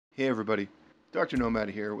Hey everybody, Dr. Nomad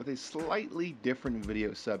here with a slightly different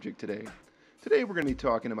video subject today. Today we're going to be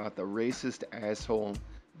talking about the racist asshole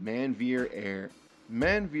Manveer Heir.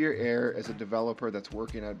 Manveer Heir is a developer that's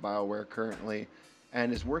working at BioWare currently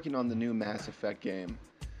and is working on the new Mass Effect game.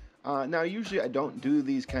 Now, usually I don't do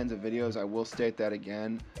these kinds of videos, I will state that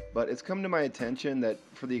again, but it's come to my attention that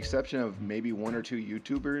for the exception of maybe one or two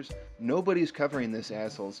YouTubers, nobody's covering this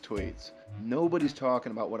asshole's tweets. Nobody's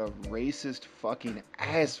talking about what a racist fucking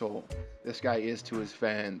asshole this guy is to his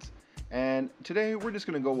fans. And today we're just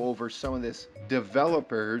going to go over some of this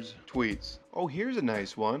developer's tweets. Oh, here's a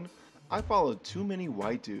nice one. I follow too many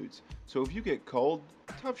white dudes, so if you get cold,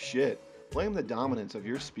 tough shit. Blame the dominance of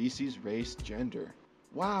your species, race, gender.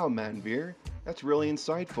 Wow, Manveer, that's really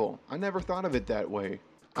insightful. I never thought of it that way.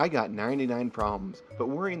 I got 99 problems, but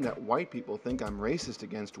worrying that white people think I'm racist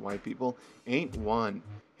against white people ain't one.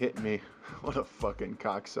 Hit me. What a fucking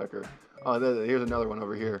cocksucker. Oh, here's another one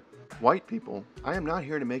over here. White people, I am not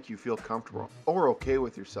here to make you feel comfortable or okay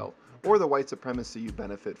with yourself or the white supremacy you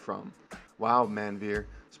benefit from. Wow, Manveer,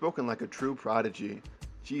 spoken like a true prodigy.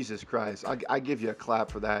 Jesus Christ, I give you a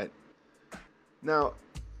clap for that. Now,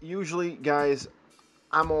 usually, guys,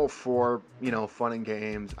 I'm all for, fun and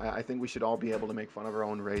games. I think we should all be able to make fun of our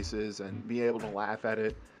own races and be able to laugh at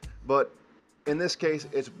it. But in this case,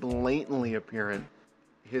 it's blatantly apparent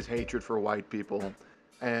his hatred for white people.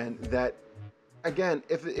 And that, again,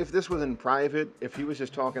 if this was in private, if he was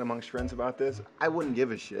just talking amongst friends about this, I wouldn't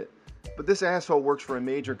give a shit. But this asshole works for a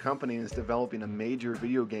major company and is developing a major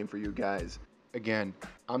video game for you guys. Again,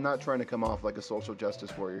 I'm not trying to come off like a social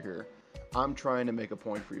justice warrior here. I'm trying to make a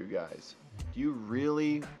point for you guys. Do you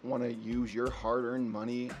really want to use your hard-earned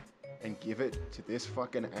money and give it to this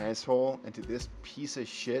fucking asshole and to this piece of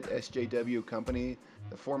shit SJW company,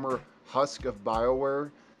 the former husk of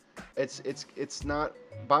BioWare? It's not,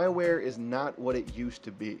 BioWare is not what it used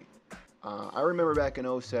to be. I remember back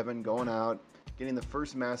in 07 going out, getting the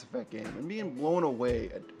first Mass Effect game and being blown away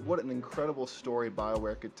at what an incredible story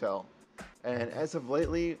BioWare could tell. And as of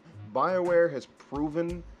lately, BioWare has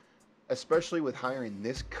proven, especially with hiring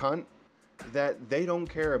this cunt, that they don't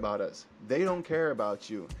care about us. They don't care about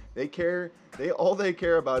you. All they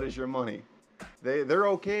care about is your money. They're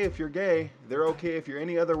okay if you're gay. They're okay if you're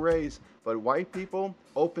any other race. But white people,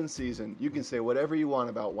 open season. You can say whatever you want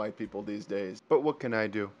about white people these days. But what can I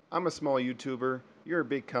do? I'm a small YouTuber. You're a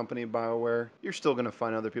big company, BioWare. You're still gonna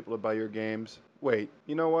find other people to buy your games. Wait,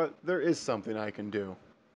 you know what? There is something I can do.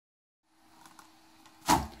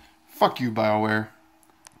 Fuck you, BioWare.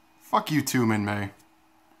 Fuck you too, Min May.